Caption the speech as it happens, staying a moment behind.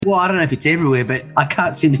Well, I don't know if it's everywhere, but I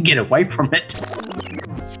can't seem to get away from it.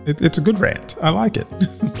 It's a good rant. I like it.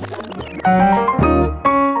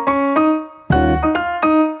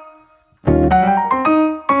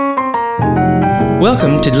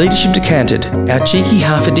 Welcome to Leadership Decanted, our cheeky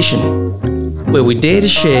half edition, where we dare to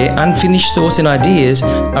share unfinished thoughts and ideas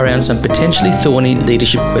around some potentially thorny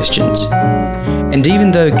leadership questions. And even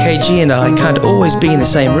though KG and I can't always be in the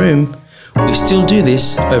same room, we still do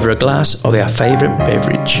this over a glass of our favourite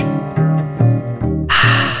beverage.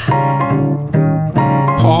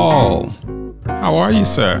 Paul, how are you,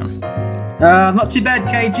 sir? Not too bad,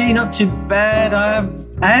 KG, not too bad.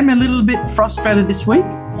 I am a little bit frustrated this week.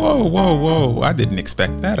 Whoa. I didn't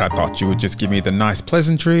expect that. I thought you would just give me the nice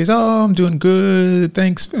pleasantries. Oh, I'm doing good.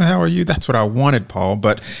 Thanks. How are you? That's what I wanted, Paul.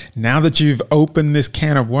 But now that you've opened this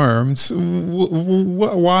can of worms,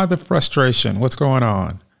 why the frustration? What's going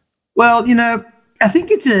on? Well, I think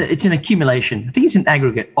it's an accumulation. I think it's an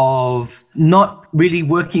aggregate of not really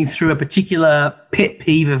working through a particular pet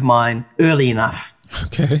peeve of mine early enough.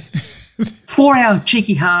 Okay. For our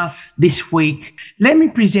cheeky half this week, let me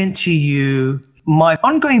present to you my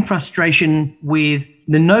ongoing frustration with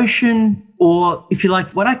the notion, or if you like,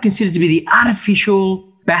 what I consider to be the artificial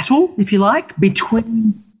battle, if you like,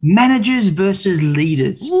 between managers versus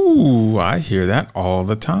leaders. Ooh, I hear that all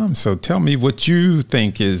the time. So tell me what you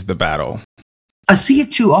think is the battle. I see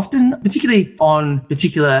it too often, particularly on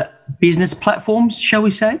particular business platforms, shall we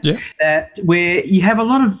say, that where you have a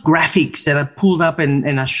lot of graphics that are pulled up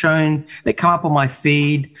and are shown, that come up on my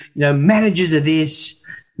feed, managers are this,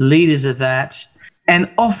 leaders are that. And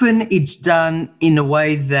often it's done in a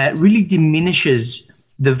way that really diminishes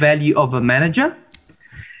the value of a manager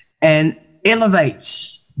and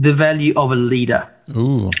elevates the value of a leader.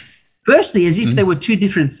 Ooh. Firstly, as if they were two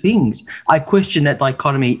different things. I question that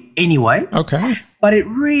dichotomy anyway. Okay. But it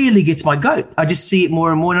really gets my goat. I just see it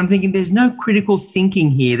more and more, and I'm thinking there's no critical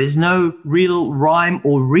thinking here. There's no real rhyme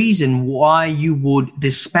or reason why you would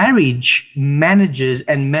disparage managers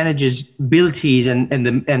and managers' abilities and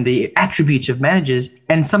the attributes of managers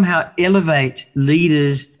and somehow elevate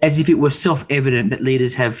leaders as if it were self-evident that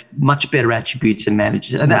leaders have much better attributes than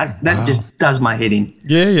managers. And that just does my head in.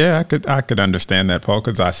 Yeah, I could understand that, Paul,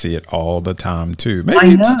 because I see it all the time too. Maybe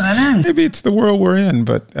I know. Maybe it's the world we're in,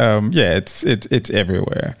 but it's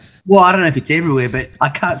everywhere. Well, I don't know if it's everywhere, but I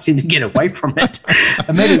can't seem to get away from it.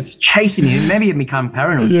 Maybe it's chasing me. Maybe I've become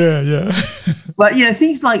paranoid. Yeah. But,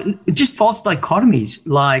 things like just false dichotomies,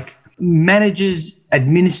 like managers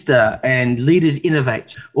administer and leaders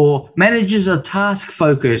innovate, or managers are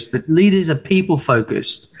task-focused, but leaders are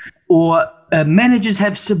people-focused, or managers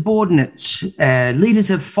have subordinates, leaders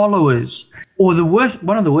have followers, or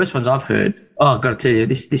one of the worst ones I've heard. Oh, I've got to tell you,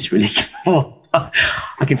 this really...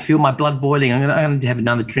 I can feel my blood boiling. I'm going to have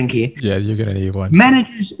another drink here. Yeah, you're going to need one.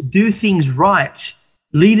 Managers do things right.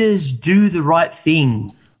 Leaders do the right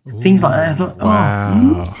thing. Ooh, things like that. I thought,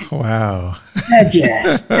 wow.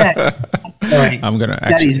 Sorry. I'm going to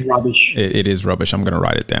that is rubbish. It is rubbish. I'm going to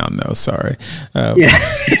write it down, though. Sorry.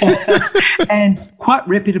 And quite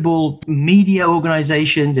reputable media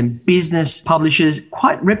organizations and business publishers,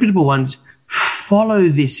 quite reputable ones, follow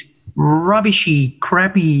this rubbishy,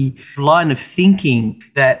 crappy line of thinking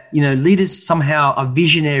that, leaders somehow are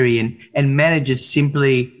visionary and managers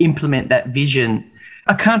simply implement that vision.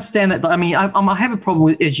 I can't stand it. I mean, I have a problem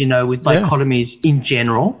with, as you know, with dichotomies in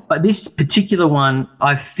general, but this particular one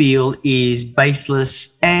I feel is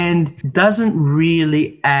baseless and doesn't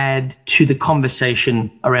really add to the conversation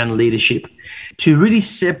around leadership. To really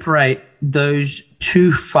separate those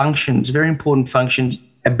two functions, very important functions,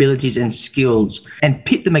 abilities and skills, and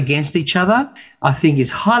pit them against each other, I think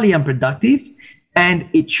is highly unproductive, and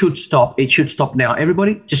it should stop. It should stop now.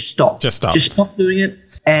 Everybody, just stop. Just stop. Just stop doing it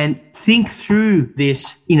and think through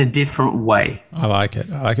this in a different way. I like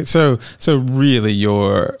it. So really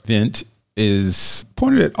your event is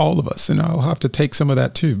pointed at all of us, and I'll have to take some of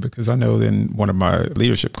that too, because I know in one of my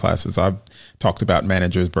leadership classes I've talked about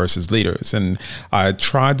managers versus leaders, and I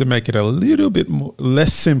tried to make it a little bit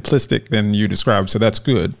less simplistic than you described, so that's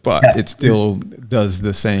good, but it still does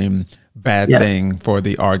the same bad thing for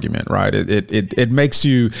the argument, right? It makes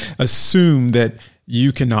you assume that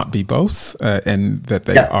you cannot be both, and that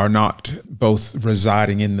they are not both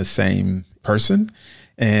residing in the same person,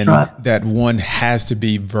 and that one has to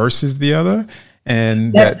be versus the other.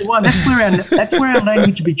 And that's where our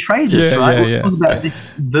language betrays us, right? We're talking about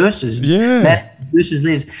this versus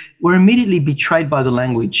leaders. We're immediately betrayed by the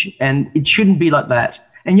language, and it shouldn't be like that.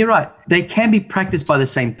 And you're right, they can be practiced by the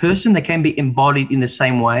same person, they can be embodied in the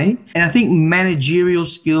same way. And I think managerial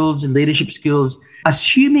skills and leadership skills,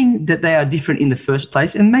 assuming that they are different in the first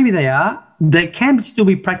place, and maybe they are, they can still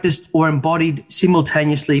be practiced or embodied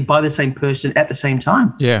simultaneously by the same person at the same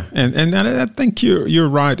time. Yeah, and I think you're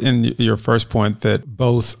right in your first point that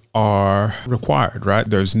both are required, right?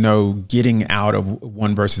 There's no getting out of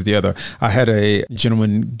one versus the other. I had a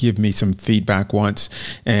gentleman give me some feedback once,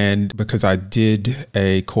 and because I did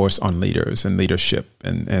a course on leaders and leadership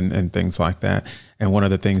and things like that. And one of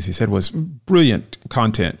the things he said was brilliant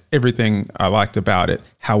content, everything I liked about it.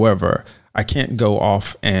 However, I can't go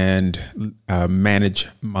off and manage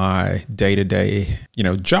my day-to-day,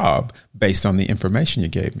 job based on the information you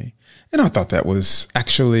gave me. And I thought that was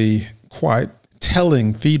actually quite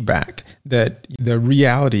telling feedback, that the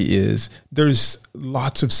reality is there's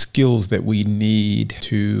lots of skills that we need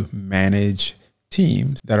to manage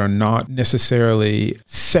teams that are not necessarily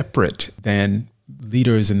separate than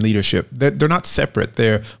leaders and leadership. They're not separate.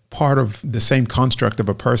 They're part of the same construct of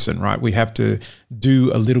a person, right? We have to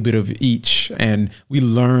do a little bit of each, and we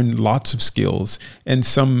learn lots of skills, and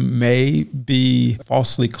some may be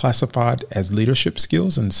falsely classified as leadership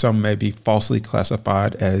skills, and some may be falsely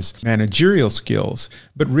classified as managerial skills,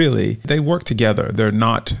 but really they work together. They're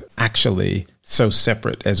not actually so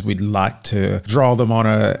separate as we'd like to draw them on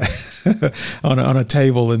a on a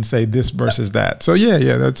table and say this versus that. So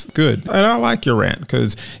yeah, that's good. And I like your rant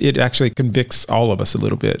because it actually convicts all of us a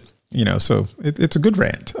little bit, so it's a good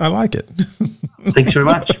rant. I like it. Thanks very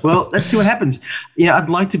much. Well, let's see what happens. Yeah, I'd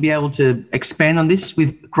like to be able to expand on this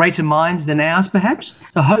with greater minds than ours, perhaps.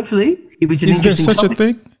 So hopefully, if it's an interesting topic.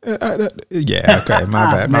 Is there such a thing? Yeah, okay,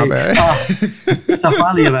 my bad. So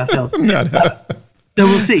highly of ourselves. No. So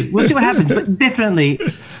we'll see. We'll see what happens. But definitely,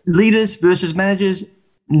 leaders versus managers,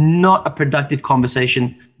 not a productive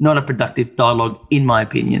conversation, not a productive dialogue, in my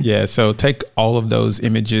opinion. Yeah, so take all of those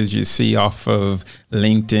images you see off of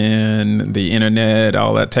LinkedIn, the internet,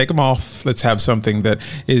 all that, take them off. Let's have something that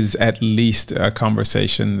is at least a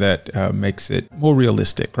conversation that makes it more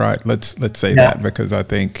realistic, right? Let's say that, because I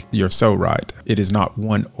think you're so right. It is not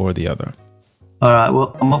one or the other. All right,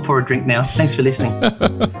 well, I'm off for a drink now. Thanks for listening.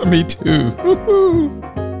 Me too.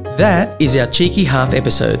 That is our Cheeky Half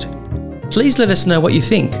episode. Please let us know what you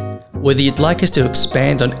think, whether you'd like us to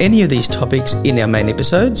expand on any of these topics in our main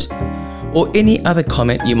episodes, or any other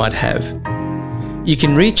comment you might have. You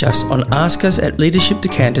can reach us on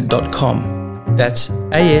askus@leadershipdecanted.com. That's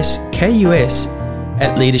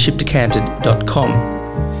ASKUS@leadershipdecanted.com.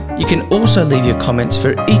 You can also leave your comments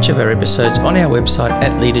for each of our episodes on our website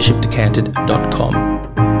at leadershipdecanted.com.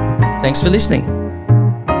 Thanks for listening.